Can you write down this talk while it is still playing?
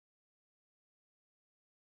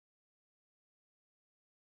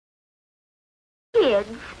kids.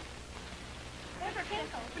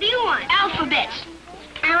 What do you want? Alphabets.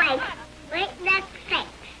 Wait, that's Flakes.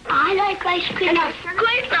 I like ice cream.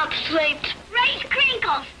 Grapefruit shaped. Rice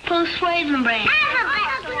crinkles. Post Raisin Bran. I'm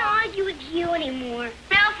not going to argue with you anymore.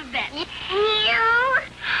 Alphabets. You?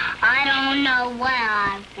 I don't know what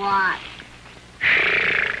I want.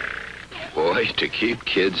 Boy, to keep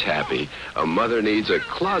kids happy, a mother needs a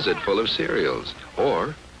closet full of cereals.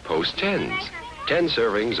 Or Post 10s. 10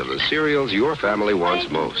 servings of the cereals your family wants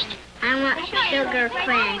most. I want sugar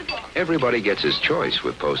crack. Everybody gets his choice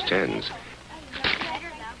with Post 10s.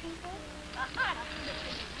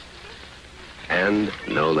 And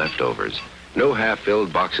no leftovers. No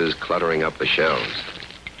half-filled boxes cluttering up the shelves.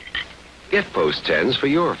 Get Post 10s for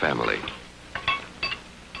your family.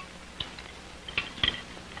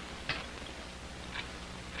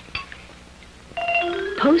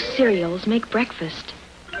 Post cereals make breakfast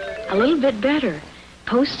a little bit better.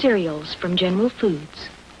 Post cereals from General Foods.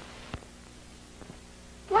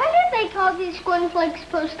 Why did they call these cornflakes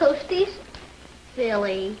Post Toasties?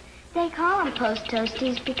 Silly. They call them Post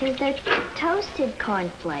Toasties because they're toasted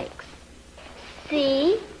cornflakes.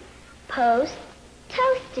 See? Post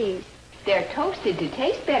Toasties. They're toasted to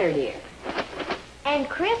taste better, dear. And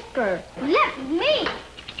crisper. Let me.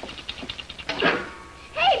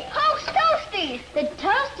 Hey, Post Toasties! The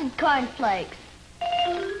toasted cornflakes.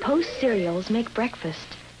 Post cereals make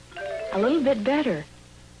breakfast a little bit better.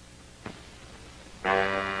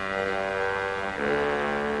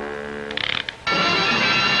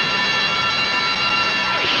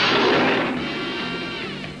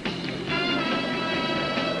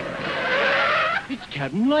 It's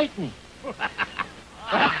Captain Lightning.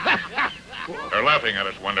 They're laughing at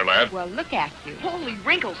us, Wonderlad. Well, look at you. Holy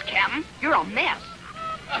wrinkles, Captain. You're a mess.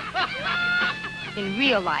 In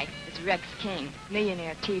real life, it's Rex King,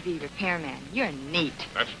 millionaire TV repairman. You're neat.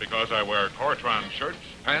 That's because I wear Koratron shirts,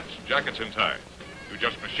 pants, jackets, and ties. You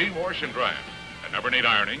just machine wash and dry them. They never need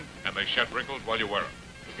ironing, and they shed wrinkles while you wear them.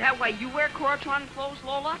 Is that why you wear Koratron clothes,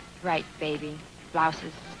 Lola? Right, baby.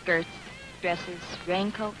 Blouses, skirts, dresses,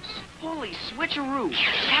 raincoats. Holy switcheroo.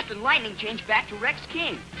 Captain Lightning changed back to Rex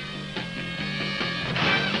King.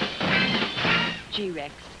 Gee,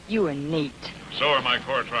 Rex, you are neat. So are my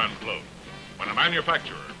Koratron clothes. When a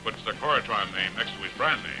manufacturer puts the Koratron name next to his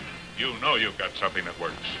brand name, you know you've got something that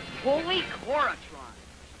works. Holy Koratron.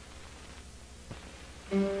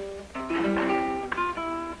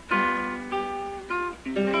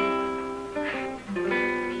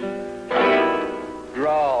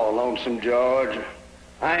 Draw, Lonesome George.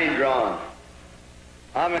 I ain't drawing.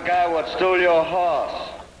 I'm the guy what stole your horse.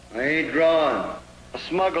 I ain't drawing. I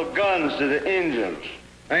smuggled guns to the Indians.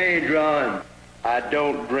 I ain't drawing. I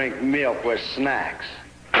don't drink milk with snacks.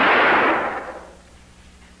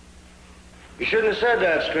 You shouldn't have said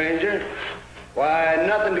that, stranger. Why,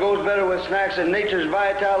 nothing goes better with snacks than nature's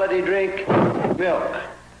vitality drink, milk.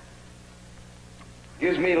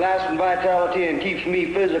 Gives me lasting vitality and keeps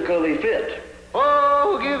me physically fit.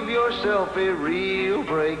 Oh, give yourself a real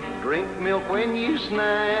break. Drink milk when you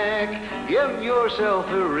snack. Give yourself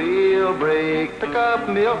a real break. Pick up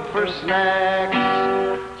milk for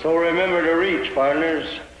snacks. So remember to reach, partners,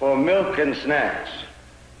 for milk and snacks.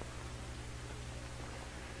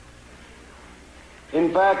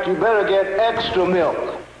 In fact, you better get extra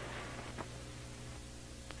milk.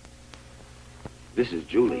 This is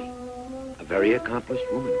Julie, a very accomplished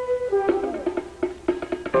woman.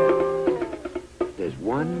 There's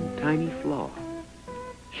one tiny flaw.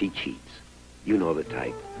 She cheats. You know the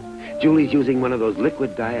type. Julie's using one of those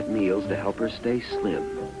liquid diet meals to help her stay slim.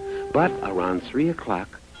 But around 3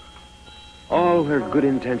 o'clock, all her good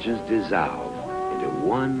intentions dissolve into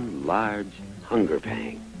one large hunger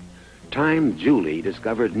pang. Time Julie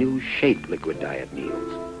discovered new Shape liquid diet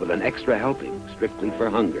meals with an extra helping strictly for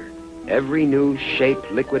hunger. Every new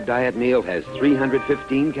Shape liquid diet meal has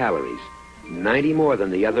 315 calories, 90 more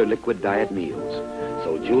than the other liquid diet meals.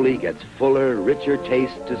 So Julie gets fuller, richer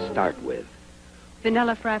taste to start with.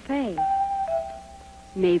 Vanilla frappe,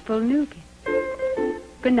 maple nougat,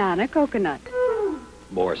 banana coconut.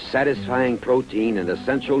 More satisfying protein and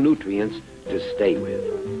essential nutrients to stay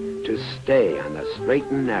with. To stay on the straight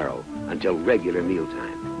and narrow until regular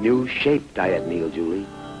mealtime. New Shape diet meal, Julie,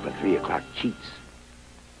 for 3 o'clock cheats.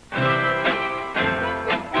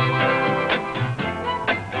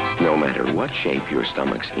 No matter what shape your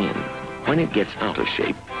stomach's in, when it gets out of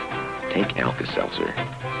shape, take Alka Seltzer.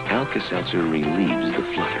 Alka Seltzer relieves the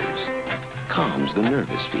flutters, calms the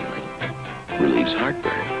nervous feeling, relieves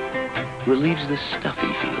heartburn, relieves the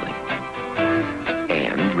stuffy feeling,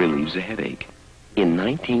 and relieves a headache. In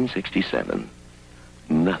 1967,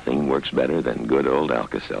 nothing works better than good old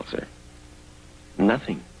Alka Seltzer.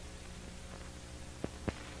 Nothing.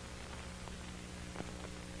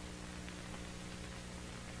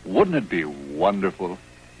 Wouldn't it be wonderful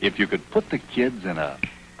if you could put the kids in a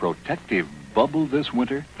protective bubble this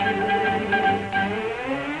winter?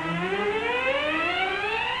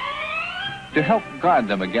 To help guard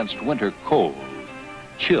them against winter cold,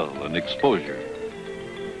 chill, and exposure.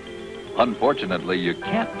 Unfortunately, you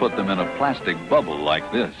can't put them in a plastic bubble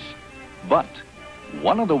like this. But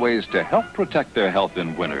one of the ways to help protect their health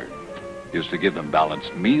in winter is to give them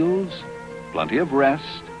balanced meals, plenty of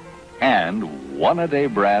rest, and one-a-day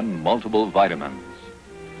brand multiple vitamins.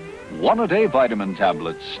 One-a-day vitamin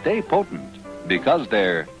tablets stay potent because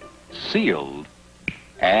they're sealed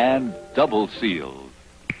and double sealed.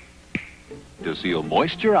 To seal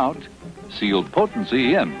moisture out, seal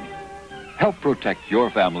potency in. Help protect your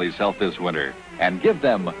family's health this winter and give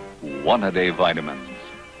them one-a-day vitamins.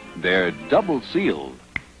 They're double sealed,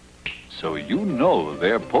 so you know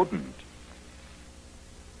they're potent.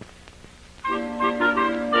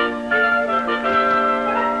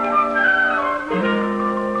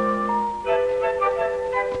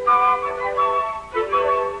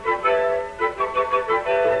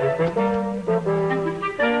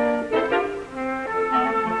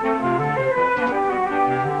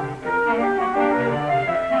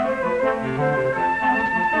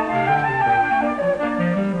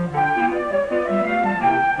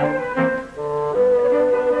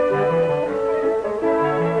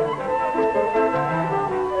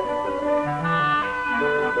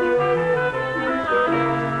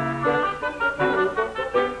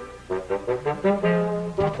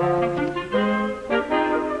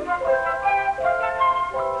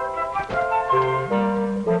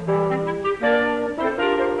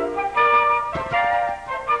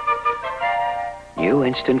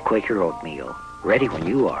 Instant Quaker oatmeal, ready when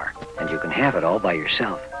you are, and you can have it all by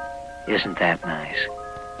yourself. Isn't that nice?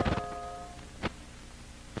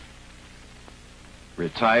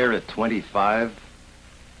 Retire at 25?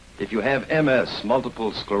 If you have MS,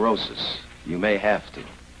 multiple sclerosis, you may have to.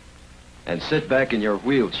 And sit back in your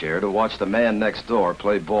wheelchair to watch the man next door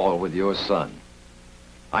play ball with your son.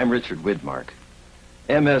 I'm Richard Widmark.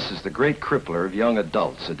 MS is the great crippler of young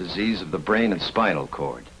adults, a disease of the brain and spinal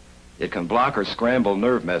cord. It can block or scramble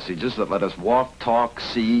nerve messages that let us walk, talk,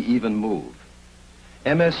 see, even move.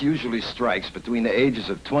 MS usually strikes between the ages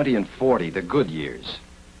of 20 and 40, the good years.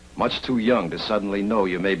 Much too young to suddenly know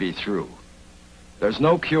you may be through. There's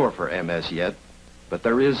no cure for MS yet, but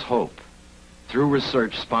there is hope. Through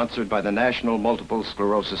research sponsored by the National Multiple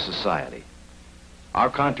Sclerosis Society. Our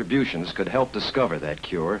contributions could help discover that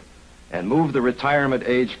cure and move the retirement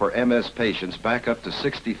age for MS patients back up to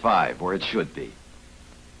 65, where it should be.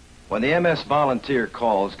 When the MS volunteer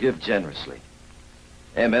calls, give generously.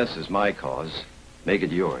 MS is my cause. Make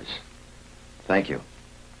it yours. Thank you.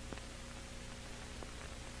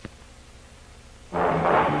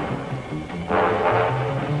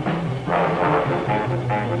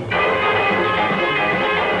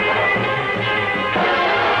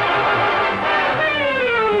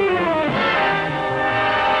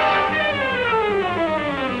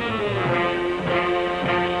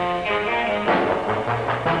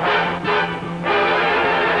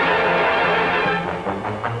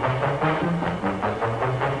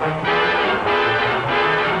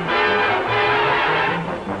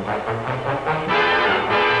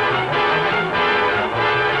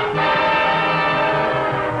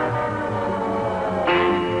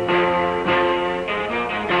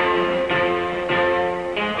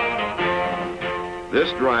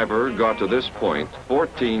 This driver got to this point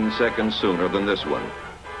 14 seconds sooner than this one.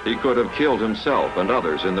 He could have killed himself and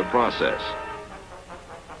others in the process.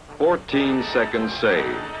 14 seconds saved.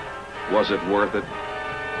 Was it worth it?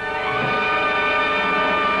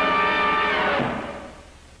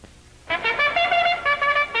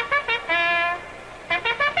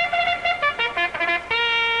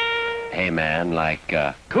 Hey, man,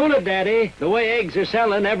 Cool it, Daddy. The way eggs are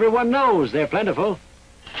selling, everyone knows they're plentiful.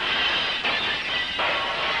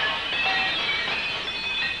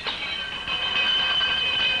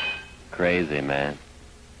 Crazy, man.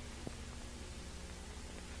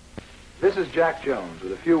 This is Jack Jones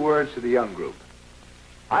with a few words to the young group.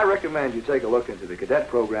 I recommend you take a look into the cadet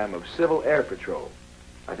program of Civil Air Patrol.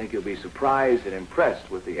 I think you'll be surprised and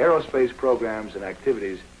impressed with the aerospace programs and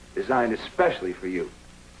activities designed especially for you.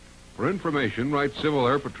 For information, write Civil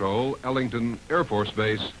Air Patrol, Ellington Air Force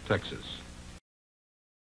Base, Texas.